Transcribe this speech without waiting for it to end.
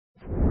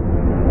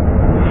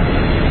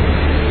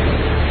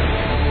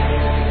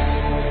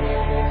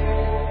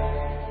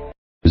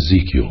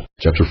Ezekiel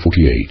chapter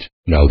 48.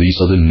 Now these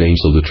are the names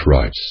of the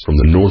tribes, from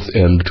the north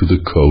end to the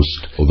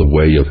coast of the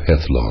way of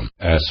Hethlon,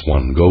 as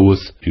one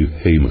goeth to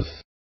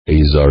Hamath.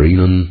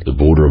 Hazarenan, the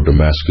border of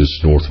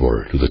Damascus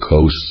northward, to the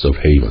coasts of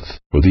Hamath.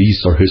 For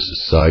these are his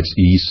sides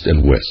east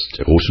and west,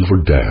 a portion for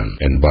Dan,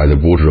 and by the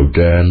border of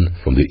Dan,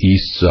 from the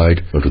east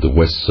side unto the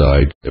west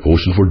side, a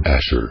portion for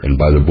Asher, and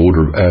by the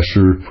border of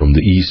Asher, from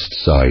the east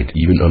side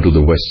even unto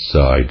the west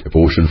side, a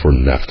portion for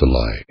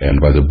Naphtali, and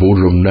by the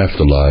border of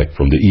Naphtali,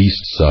 from the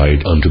east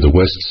side unto the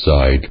west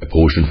side, a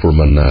portion for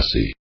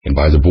Manasseh. And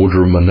by the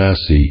border of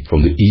Manasseh,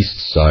 from the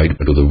east side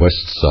unto the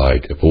west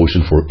side, a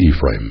portion for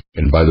Ephraim.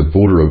 And by the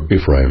border of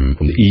Ephraim,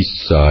 from the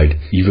east side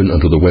even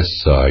unto the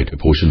west side, a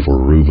portion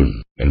for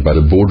Reuben. And by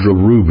the border of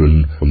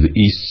Reuben, from the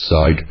east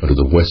side unto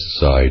the west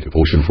side, a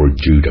portion for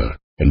Judah.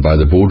 And by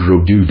the border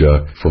of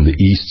Judah, from the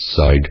east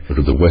side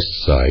unto the west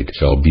side,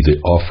 shall be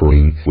the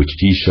offering which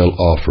ye shall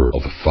offer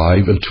of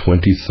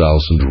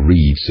 25,000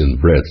 reeds in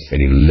breadth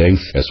and in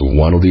length as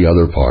one of the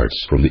other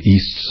parts, from the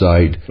east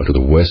side unto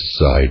the west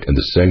side, and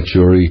the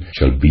sanctuary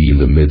shall be in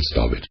the midst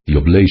of it. The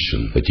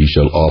oblation that ye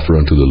shall offer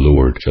unto the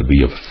Lord shall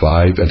be of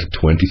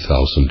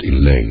 25,000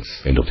 in length,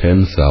 and of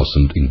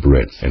 10,000 in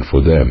breadth, and for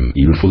them,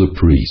 even for the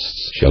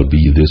priests, shall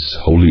be this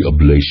holy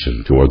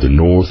oblation, toward the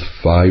north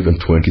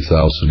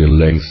 25,000 in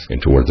length, and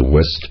toward the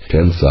west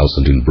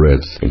 10,000 in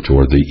breadth, and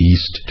toward the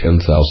east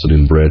 10,000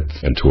 in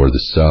breadth, and toward the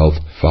south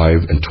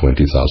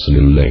 25,000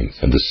 in length.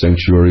 And the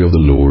sanctuary of the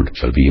Lord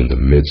shall be in the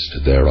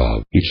midst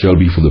thereof. It shall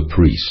be for the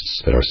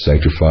priests that are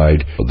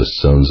sanctified of the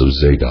sons of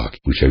Zadok,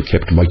 which have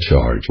kept my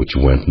charge, which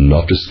went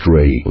not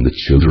astray when the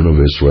children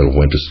of Israel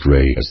went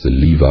astray, as the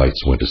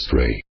Levites went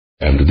astray.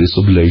 And this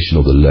oblation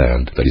of the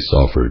land that is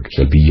offered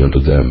shall be unto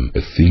them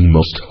a thing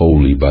most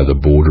holy by the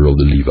border of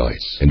the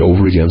Levites. And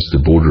over against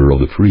the border of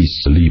the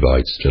priests the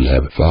Levites shall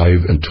have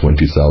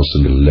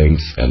 25,000 in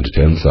length, and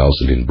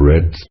 10,000 in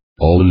breadth.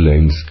 All the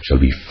length shall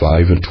be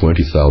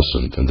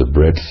 25,000, and the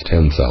breadth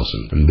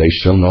 10,000. And they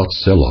shall not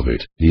sell of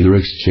it, neither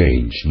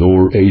exchange,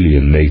 nor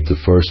alienate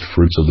the first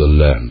fruits of the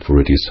land,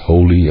 for it is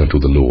holy unto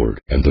the Lord.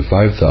 And the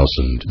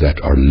 5,000 that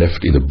are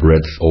left in the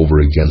breadth over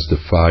against the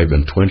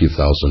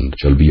 25,000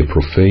 shall be a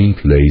profane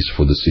place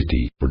for the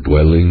city, for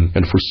dwelling,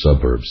 and for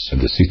suburbs,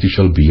 and the city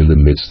shall be in the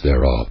midst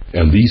thereof.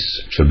 And these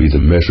shall be the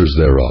measures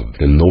thereof: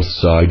 the north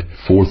side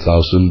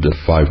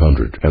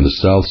 4,500, and the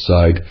south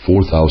side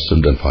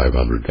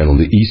 4,500, and on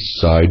the east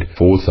side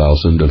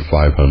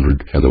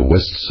 4,500, and the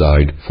west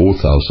side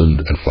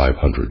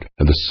 4,500.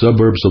 And the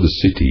suburbs of the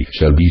city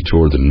shall be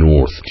toward the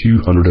north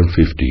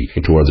 250,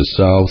 and toward the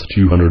south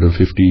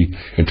 250,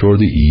 and toward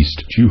the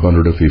east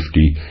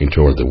 250, and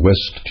toward the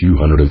west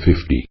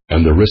 250.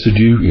 And the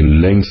residue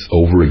in length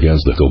over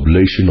against the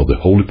oblation of the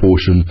holy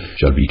portion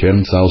shall be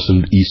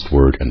 10,000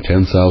 eastward, and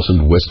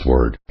 10,000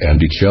 westward.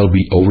 And it shall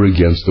be over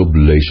against the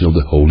oblation of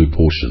the holy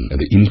portion, and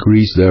the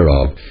increase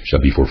thereof shall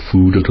be for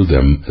food unto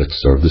them that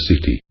serve the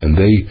city. And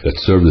they that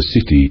serve the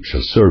city shall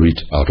serve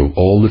it out of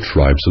all the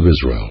tribes of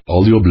Israel.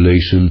 All the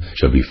oblation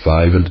shall be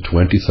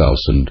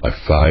 25,000 by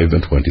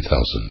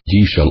 25,000.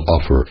 Ye shall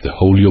offer the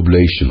holy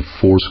oblation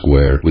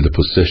foursquare with the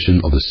possession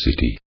of the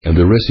city. And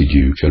the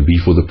residue shall be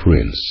for the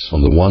prince,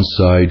 on the one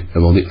side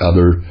and on the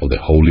other of the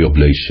holy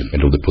oblation,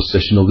 and of the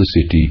possession of the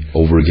city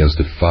over against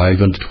the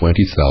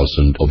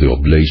 25,000 of the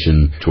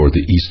oblation toward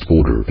the east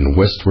border, and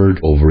westward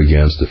over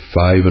against the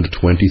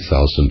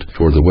 25,000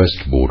 toward the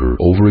west border,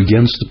 over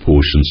against the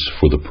portions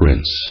for the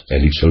prince.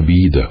 And it shall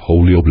be the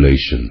holy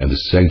oblation, and the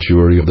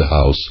sanctuary of the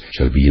house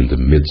shall be in the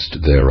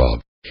midst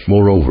thereof.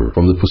 Moreover,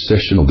 from the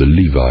possession of the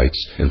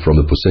Levites, and from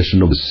the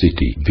possession of the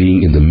city,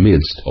 being in the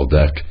midst of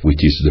that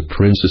which is the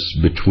prince's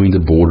between the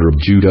border of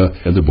Judah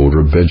and the border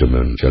of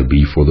Benjamin, shall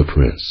be for the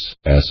prince.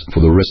 As for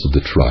the rest of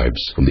the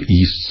tribes, from the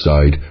east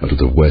side unto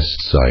the west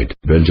side,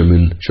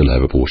 Benjamin shall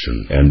have a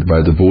portion. And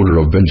by the border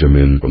of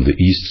Benjamin, from the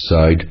east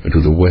side unto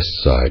the west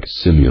side,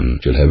 Simeon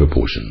shall have a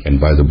portion. And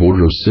by the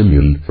border of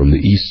Simeon, from the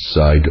east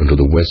side unto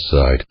the west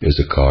side,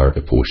 Issachar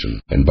a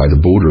portion. And by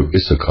the border of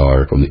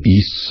Issachar, from the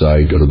east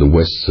side unto the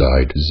west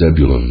side,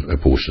 Zebulun a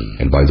portion.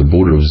 And by the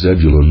border of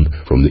Zebulun,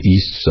 from the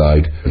east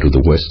side unto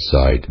the west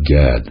side,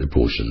 Gad a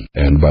portion.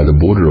 And by the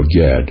border of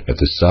Gad, at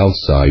the south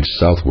side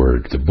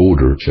southward, the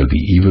border shall be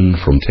even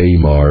from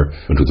Tamar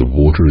unto the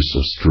waters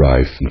of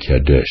strife in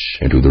Kadesh,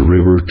 and to the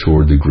river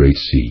toward the great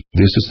sea.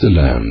 This is the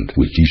land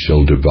which ye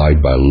shall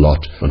divide by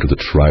lot unto the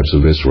tribes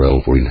of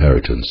Israel for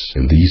inheritance,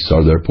 and these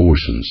are their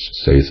portions,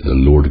 saith the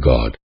Lord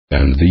God.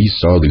 And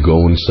these are the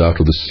goings out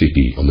of the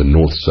city on the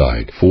north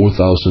side,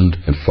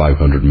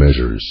 4,500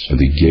 measures. And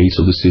the gates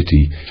of the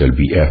city shall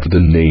be after the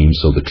names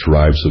of the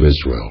tribes of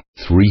Israel.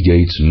 3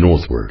 gates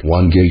northward,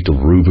 1 gate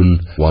of Reuben,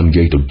 1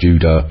 gate of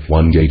Judah,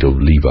 1 gate of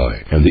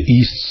Levi. And the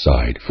east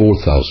side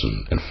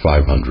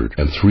 4,500,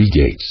 and 3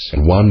 gates,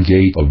 and 1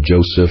 gate of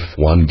Joseph,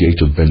 1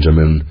 gate of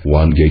Benjamin,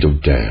 1 gate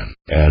of Dan.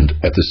 And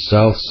at the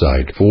south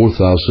side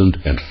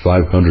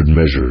 4,500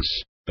 measures.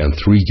 and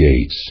 3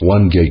 gates,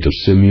 1 gate of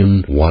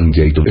Simeon, 1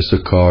 gate of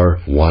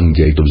Issachar, 1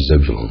 gate of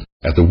Zebulun.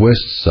 At the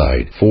west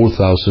side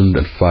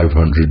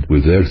 4,500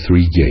 with their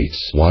 3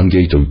 gates, 1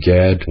 gate of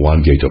Gad,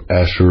 1 gate of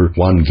Asher,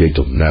 1 gate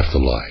of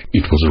Naphtali.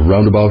 It was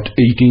around about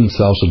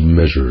 18,000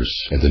 measures,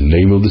 and the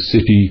name of the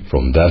city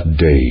from that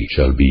day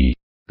shall be,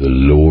 The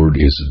Lord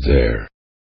is there.